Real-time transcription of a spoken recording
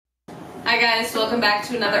Hi guys, welcome back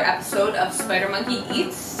to another episode of Spider Monkey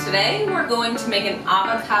Eats. Today we're going to make an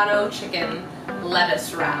avocado chicken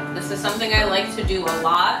lettuce wrap. This is something I like to do a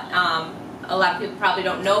lot. A lot of people probably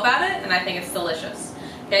don't know about it, and I think it's delicious.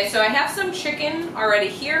 Okay, so I have some chicken already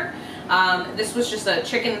here. This was just a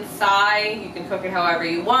chicken thigh. You can cook it however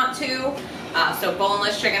you want to. So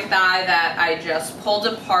boneless chicken thigh that I just pulled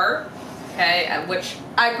apart. Okay, which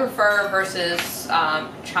I prefer versus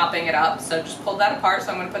chopping it up. So just pulled that apart.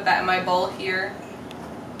 So I'm going to put that in my bowl here.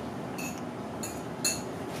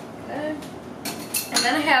 Okay. And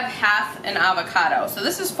then I have half an avocado. So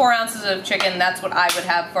this is 4 ounces of chicken. That's what I would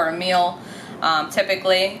have for a meal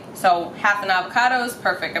typically. So half an avocado is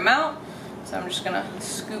perfect amount. So I'm just going to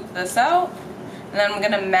scoop this out. And then I'm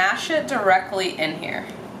going to mash it directly in here.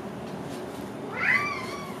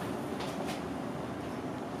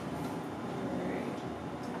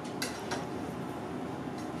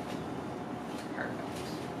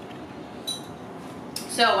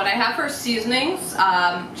 So what I have for seasonings,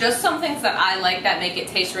 just some things that I like that make it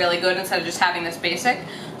taste really good instead of just having this basic.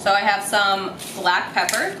 So I have some black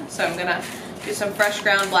pepper, so I'm gonna do some fresh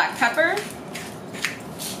ground black pepper.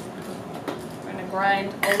 I'm gonna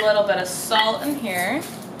grind a little bit of salt in here,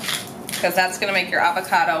 because that's gonna make your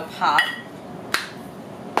avocado pop.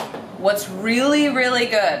 What's really, really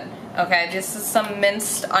good, okay, this is some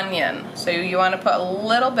minced onion. So you wanna put a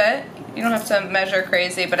little bit, you don't have to measure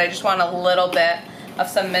crazy, but I just want a little bit of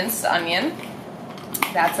some minced onion.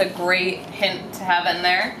 That's a great hint to have in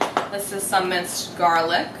there. This is some minced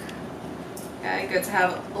garlic. Okay, good to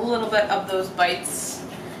have a little bit of those bites.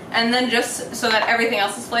 And then just so that everything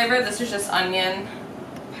else is flavored, this is just onion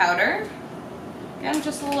powder. Again,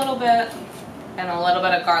 just a little bit, and a little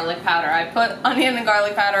bit of garlic powder. I put onion and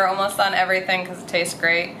garlic powder almost on everything because it tastes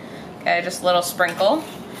great. Okay, just a little sprinkle.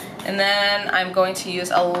 And then I'm going to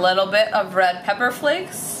use a little bit of red pepper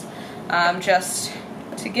flakes. Just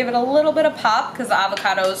to give it a little bit of pop, because the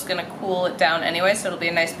avocado is going to cool it down anyway, so it'll be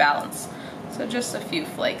a nice balance. So just a few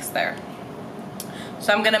flakes there.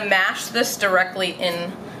 So I'm going to mash this directly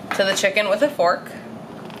into the chicken with a fork.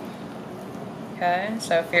 Okay,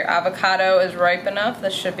 so if your avocado is ripe enough,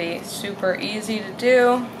 this should be super easy to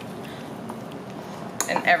do.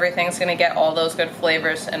 And everything's going to get all those good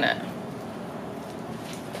flavors in it.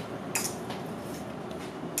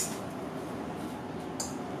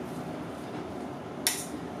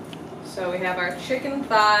 So we have our chicken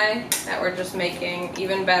thigh that we're just making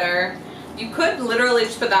even better. You could literally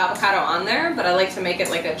just put the avocado on there, but I like to make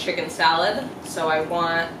it like a chicken salad. So I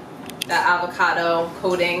want that avocado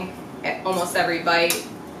coating at almost every bite.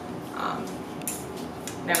 And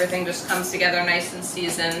everything just comes together nice and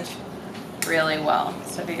seasoned really well.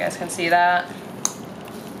 So if you guys can see that,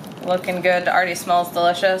 looking good, already smells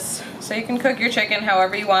delicious. So you can cook your chicken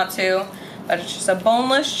however you want to, but it's just a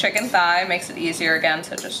boneless chicken thigh. Makes it easier again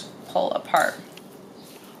to just pull apart.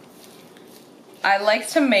 I like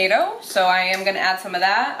tomato, so I am going to add some of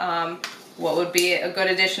that. What would be a good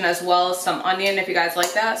addition as well as some onion if you guys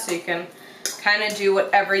like that, so you can kind of do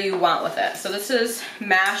whatever you want with it. So this is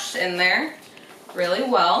mashed in there really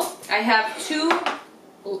well. I have 2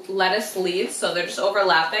 lettuce leaves, so they're just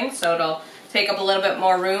overlapping, so it'll take up a little bit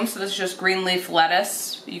more room. So this is just green leaf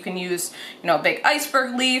lettuce. You can use, you know, a big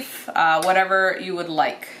iceberg leaf, whatever you would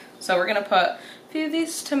like. So we're going to put a few of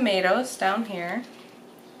these tomatoes down here,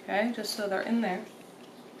 okay, just so they're in there.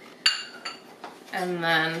 And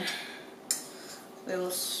then a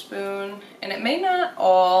little spoon, and it may not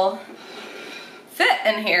all fit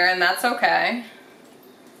in here, and that's okay.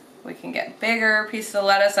 We can get bigger pieces of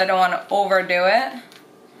lettuce. I don't want to overdo it,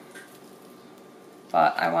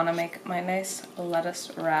 but I want to make my nice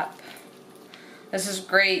lettuce wrap. This is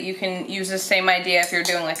great. You can use the same idea if you're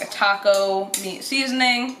doing like a taco meat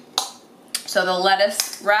seasoning. So the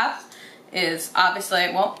lettuce wrap is obviously,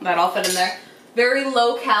 well, that all fit in there. Very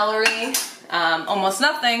low calorie, almost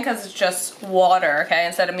nothing, because it's just water, okay?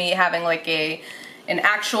 Instead of me having like an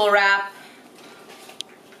actual wrap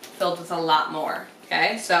filled with a lot more,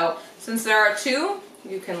 okay? So since there are 2,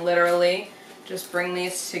 you can literally just bring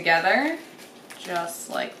these together just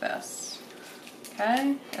like this,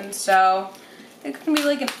 okay? And so it can be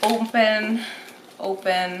like an open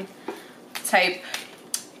type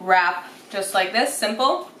wrap, just like this,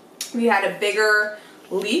 simple. We had a bigger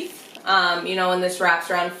leaf, you know, when this wraps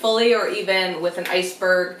around fully, or even with an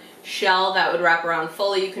iceberg shell that would wrap around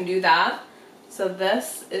fully, you can do that. So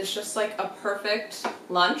this is just like a perfect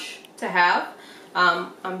lunch to have.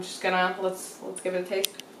 I'm just gonna, let's give it a taste.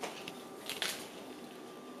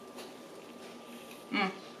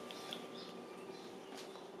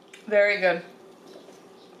 Very good.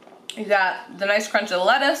 You got the nice crunch of the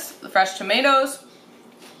lettuce, the fresh tomatoes,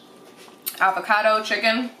 avocado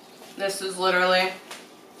chicken. This is literally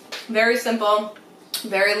very simple,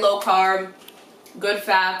 very low carb, good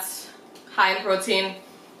fats, high in protein,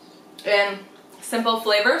 and simple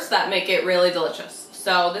flavors that make it really delicious.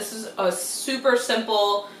 So this is a super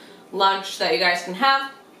simple lunch that you guys can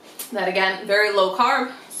have that, again, very low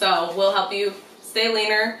carb, so will help you stay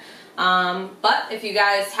leaner. But if you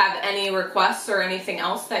guys have any requests or anything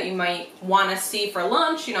else that you might want to see for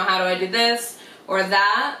lunch, you know, how do I do this or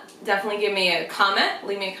that, definitely give me a comment,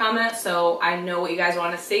 leave me a comment so I know what you guys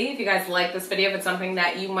want to see. If you guys like this video, if it's something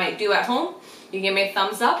that you might do at home, you can give me a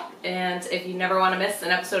thumbs up. And if you never want to miss an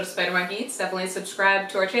episode of Spider Monkey Eats, definitely subscribe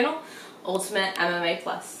to our channel, Ultimate MMA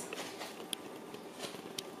Plus.